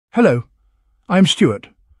Hello, I'm Stuart.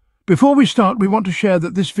 Before we start, we want to share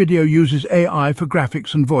that this video uses AI for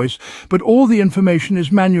graphics and voice, but all the information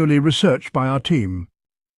is manually researched by our team.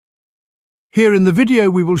 Here in the video,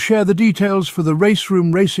 we will share the details for the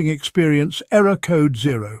RaceRoom racing experience error code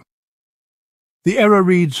 0. The error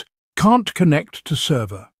reads, "Can't connect to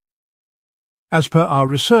server." As per our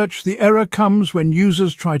research, the error comes when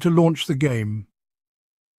users try to launch the game.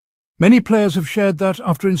 Many players have shared that,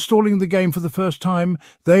 after installing the game for the first time,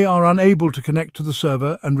 they are unable to connect to the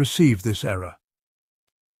server and receive this error.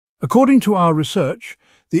 According to our research,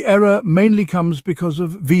 the error mainly comes because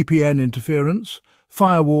of VPN interference,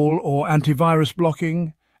 firewall or antivirus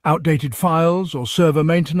blocking, outdated files or server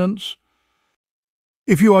maintenance.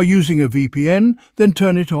 If you are using a VPN, then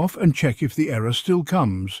turn it off and check if the error still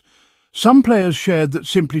comes. Some players shared that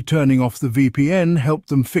simply turning off the VPN helped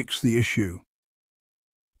them fix the issue.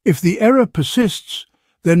 If the error persists,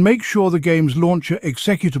 then make sure the game's launcher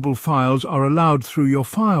executable files are allowed through your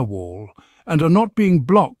firewall and are not being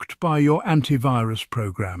blocked by your antivirus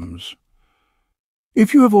programs.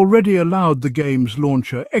 If you have already allowed the game's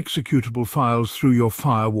launcher executable files through your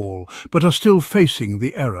firewall but are still facing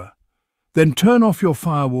the error, then turn off your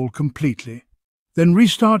firewall completely. Then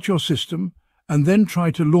restart your system and then try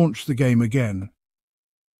to launch the game again.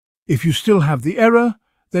 If you still have the error,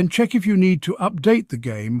 then check if you need to update the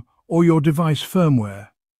game or your device firmware.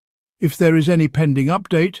 If there is any pending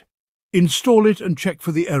update, install it and check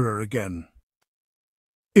for the error again.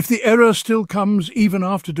 If the error still comes even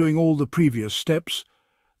after doing all the previous steps,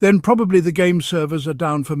 then probably the game servers are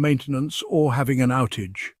down for maintenance or having an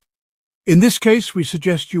outage. In this case, we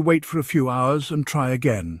suggest you wait for a few hours and try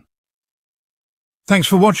again. Thanks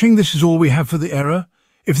for watching. This is all we have for the error.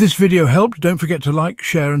 If this video helped, don't forget to like,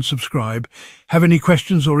 share and subscribe. Have any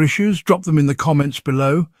questions or issues? Drop them in the comments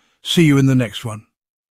below. See you in the next one.